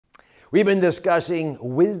We've been discussing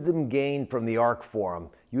wisdom gained from the Ark Forum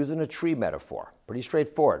using a tree metaphor. Pretty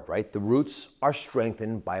straightforward, right? The roots are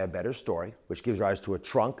strengthened by a better story, which gives rise to a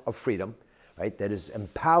trunk of freedom, right? That is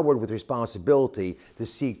empowered with responsibility to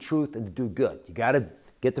seek truth and to do good. You got to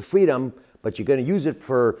get the freedom, but you're going to use it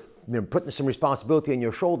for putting some responsibility on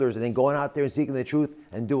your shoulders and then going out there and seeking the truth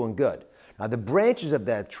and doing good. Now, the branches of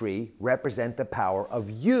that tree represent the power of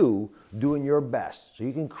you doing your best so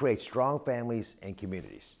you can create strong families and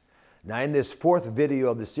communities. Now, in this fourth video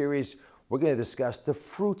of the series, we're going to discuss the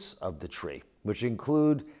fruits of the tree, which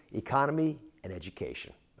include economy and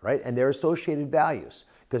education, right? And their associated values,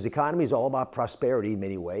 because economy is all about prosperity in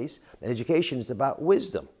many ways, and education is about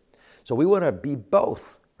wisdom. So we want to be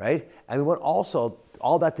both, right? And we want also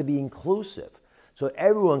all that to be inclusive, so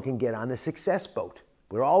everyone can get on the success boat.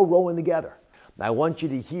 We're all rowing together. Now, I want you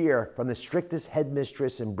to hear from the strictest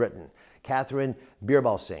headmistress in Britain, Katharine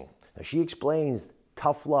Birbalsingh. Now, she explains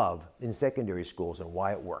tough love in secondary schools and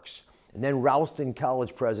why it works. And then Rawlston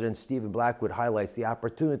College President Stephen Blackwood highlights the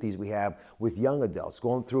opportunities we have with young adults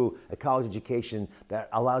going through a college education that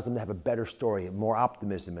allows them to have a better story and more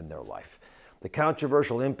optimism in their life. The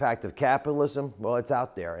controversial impact of capitalism, well, it's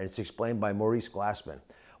out there, and it's explained by Maurice Glassman,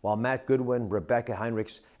 while Matt Goodwin, Rebecca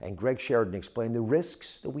Heinrichs, and Greg Sheridan explain the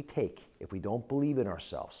risks that we take if we don't believe in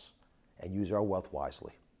ourselves and use our wealth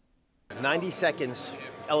wisely. 90 seconds,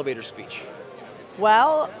 elevator speech.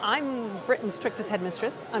 Well, I'm Britain's strictest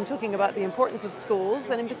headmistress. I'm talking about the importance of schools,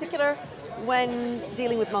 and in particular when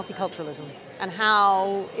dealing with multiculturalism, and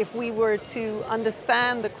how if we were to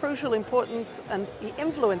understand the crucial importance and the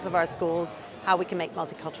influence of our schools, how we can make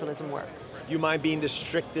multiculturalism work. Do you mind being the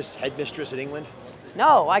strictest headmistress in England?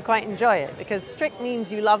 No, I quite enjoy it, because strict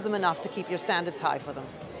means you love them enough to keep your standards high for them.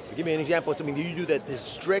 Give me an example of something that you do that is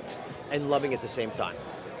strict and loving at the same time.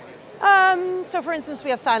 So for instance,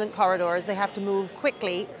 we have silent corridors. They have to move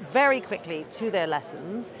quickly, very quickly to their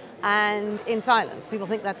lessons and in silence. People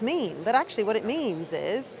think that's mean, but actually what it means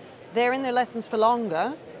is they're in their lessons for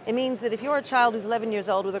longer. It means that if you're a child who's 11 years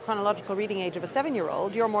old with a chronological reading age of a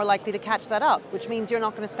 7-year-old, you're more likely to catch that up, which means you're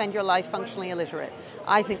not going to spend your life functionally illiterate.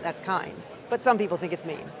 I think that's kind, but some people think it's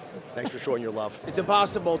mean. Thanks for showing your love. It's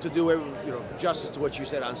impossible to do justice to what you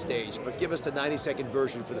said on stage, but give us the 90-second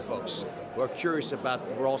version for the folks who are curious about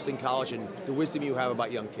Rawlston College and the wisdom you have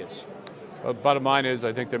about young kids. Well, bottom line is,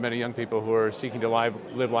 I think there are many young people who are seeking to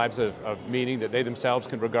live lives of meaning that they themselves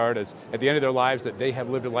can regard as, at the end of their lives, that they have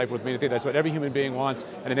lived a life with meaning. I think that's what every human being wants.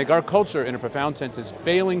 And I think our culture, in a profound sense, is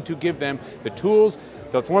failing to give them the tools,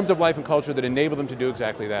 the forms of life and culture that enable them to do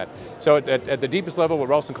exactly that. So at the deepest level, what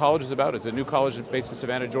Rawlston College is about is a new college based in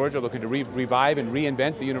Savannah, Georgia, looking to revive and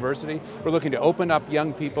reinvent the university. We're looking to open up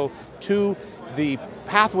young people to the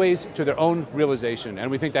pathways to their own realization. And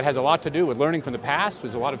we think that has a lot to do with learning from the past.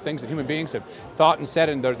 There's a lot of things that human beings have thought and said,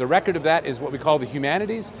 and the record of that is what we call the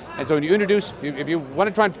humanities. And so when you introduce, if you want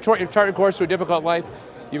to try and chart your course through a difficult life,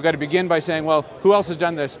 you've got to begin by saying, well, who else has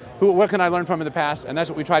done this? What can I learn from in the past? And that's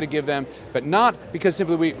what we try to give them, but not because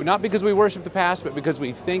we worship the past, but because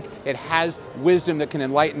we think it has wisdom that can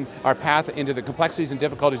enlighten our path into the complexities and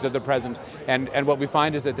difficulties of the present. And what we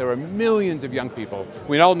find is that there are millions of young people,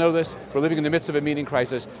 we all know this, we're living in the midst of a meaning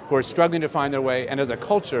crisis, who are struggling to find their way, and as a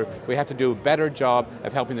culture, we have to do a better job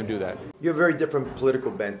of helping them do that. You have a very different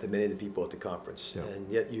political bent than many of the people at the conference, yeah. And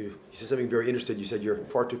yet you said something very interesting. You said you're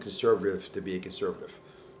far too conservative to be a conservative.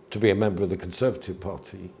 To be a member of the Conservative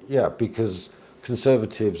Party, yeah, because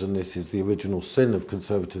conservatives, and this is the original sin of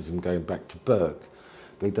conservatism going back to Burke,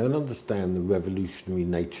 they don't understand the revolutionary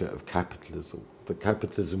nature of capitalism. That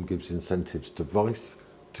capitalism gives incentives to vice,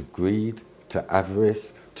 to greed, to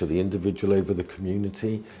avarice, to the individual over the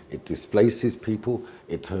community. It displaces people.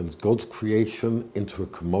 It turns God's creation into a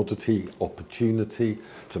commodity opportunity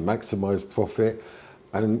to maximize profit.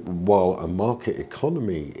 And while a market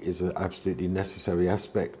economy is an absolutely necessary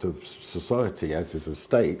aspect of society, as is a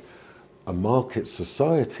state, a market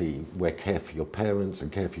society where care for your parents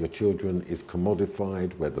and care for your children is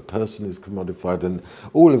commodified, where the person is commodified, and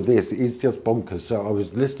all of this is just bonkers. So I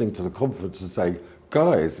was listening to the conference and saying,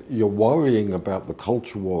 guys, you're worrying about the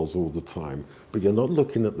culture wars all the time, but you're not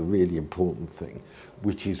looking at the really important thing,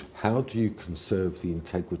 which is how do you conserve the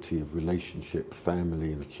integrity of relationship,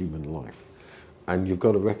 family, and human life? And you've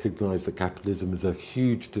got to recognize that capitalism is a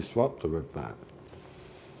huge disruptor of that.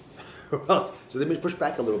 Well, so let me push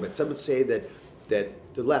back a little bit. Some would say that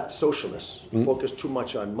the left, socialists, focus too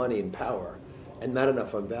much on money and power and not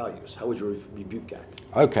enough on values. How would you rebuke that?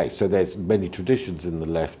 Okay, so there's many traditions in the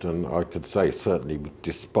left, and I could say certainly we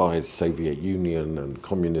despise Soviet Union and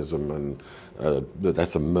communism, and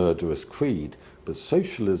that's a murderous creed. But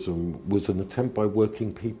socialism was an attempt by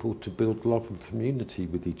working people to build love and community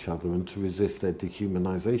with each other and to resist their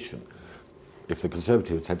dehumanisation. If the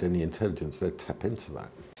Conservatives had any intelligence, they'd tap into that.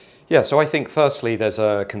 Yeah, so I think firstly there's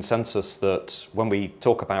a consensus that when we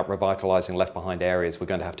talk about revitalising left behind areas, we're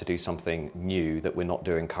going to have to do something new that we're not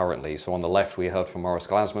doing currently. So on the left we heard from Maurice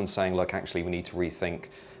Glassman saying, look, actually we need to rethink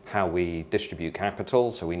how we distribute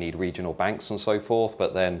capital, so we need regional banks and so forth.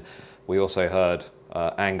 But then we also heard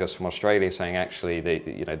Angus from Australia saying actually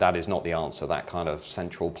that is not the answer. That kind of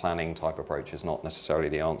central planning type approach is not necessarily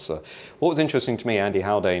the answer. What was interesting to me, Andy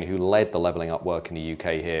Haldane, who led the levelling up work in the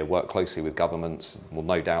UK here, worked closely with governments, will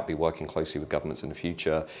no doubt be working closely with governments in the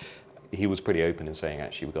future. He was pretty open in saying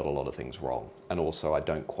actually we got a lot of things wrong. And also I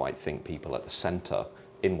don't quite think people at the centre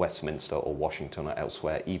in Westminster or Washington or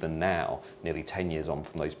elsewhere, even now, nearly 10 years on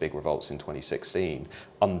from those big revolts in 2016,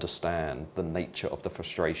 understand the nature of the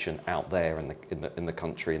frustration out there in the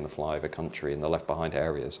country, in the flyover country, in the left behind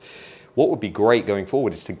areas. What would be great going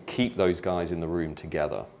forward is to keep those guys in the room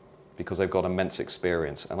together, because they've got immense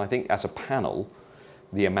experience. And I think as a panel,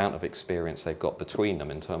 the amount of experience they've got between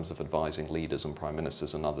them in terms of advising leaders and prime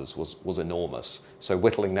ministers and others was enormous. So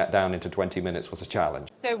whittling that down into 20 minutes was a challenge.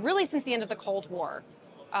 So really since the end of the Cold War,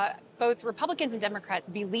 both Republicans and Democrats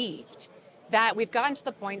believed that we've gotten to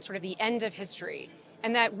the point, sort of the end of history,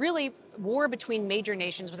 and that really war between major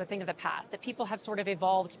nations was a thing of the past, that people have sort of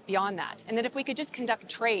evolved beyond that, and that if we could just conduct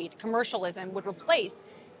trade, commercialism would replace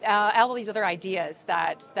all of these other ideas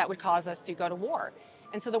that would cause us to go to war.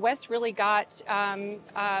 And so the West really got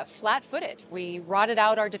flat-footed. We rotted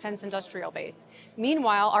out our defense industrial base.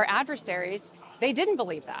 Meanwhile, our adversaries, they didn't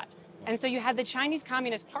believe that. And so you had the Chinese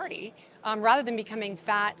Communist Party, rather than becoming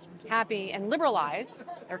fat, happy, and liberalized,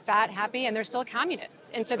 they're fat, happy, and they're still communists.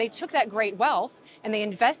 And so they took that great wealth and they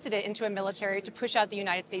invested it into a military to push out the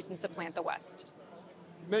United States and supplant the West.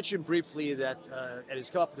 You mentioned briefly that it has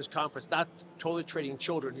come up at this conference, not totally trading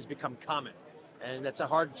children has become common. And that's a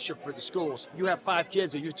hardship for the schools. You have 5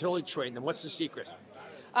 kids, but you totally train them. What's the secret?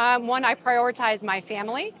 One, I prioritize my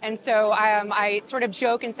family, and so I sort of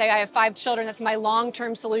joke and say I have 5 children. That's my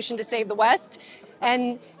long-term solution to save the West,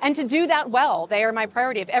 and to do that well, they are my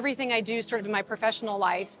priority. If everything I do sort of in my professional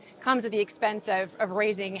life comes at the expense of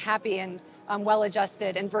raising happy and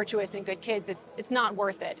well-adjusted and virtuous and good kids, it's not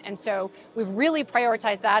worth it. And so we've really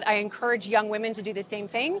prioritized that. I encourage young women to do the same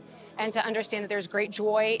thing and to understand that there's great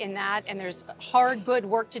joy in that, and there's hard, good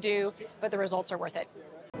work to do, but the results are worth it.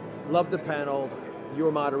 Love the panel.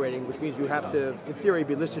 You're moderating, which means you have to, in theory,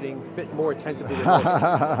 be listening a bit more attentively than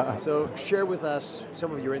most. So share with us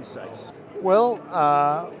some of your insights. Well,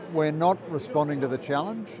 we're not responding to the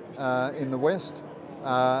challenge in the West.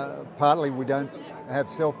 Partly we don't have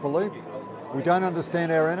self-belief. We don't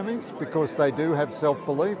understand our enemies because they do have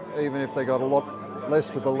self-belief, even if they got a lot less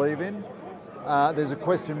to believe in. There's a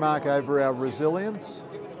question mark over our resilience,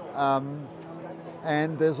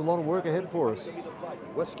 and there's a lot of work ahead for us.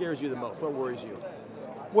 What scares you the most? What worries you?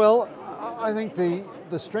 Well, I think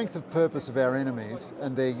the strength of purpose of our enemies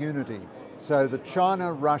and their unity. So the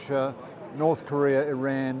China, Russia, North Korea,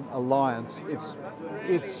 Iran alliance,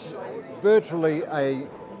 it's virtually a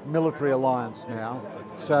military alliance now.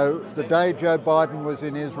 So the day Joe Biden was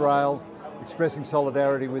in Israel expressing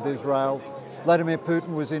solidarity with Israel, Vladimir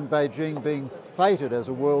Putin was in Beijing being feted as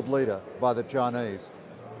a world leader by the Chinese.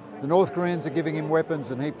 The North Koreans are giving him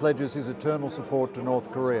weapons and he pledges his eternal support to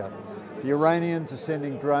North Korea. The Iranians are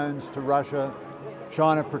sending drones to Russia.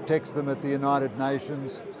 China protects them at the United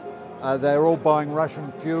Nations. They're all buying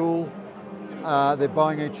Russian fuel. They're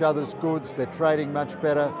buying each other's goods. They're trading much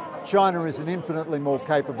better. China is an infinitely more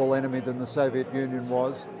capable enemy than the Soviet Union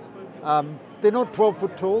was. They're not 12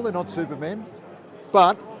 foot tall, they're not supermen,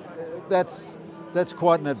 but that's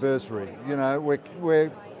quite an adversary. You know,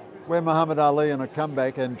 we're Muhammad Ali in a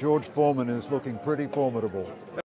comeback, and George Foreman is looking pretty formidable.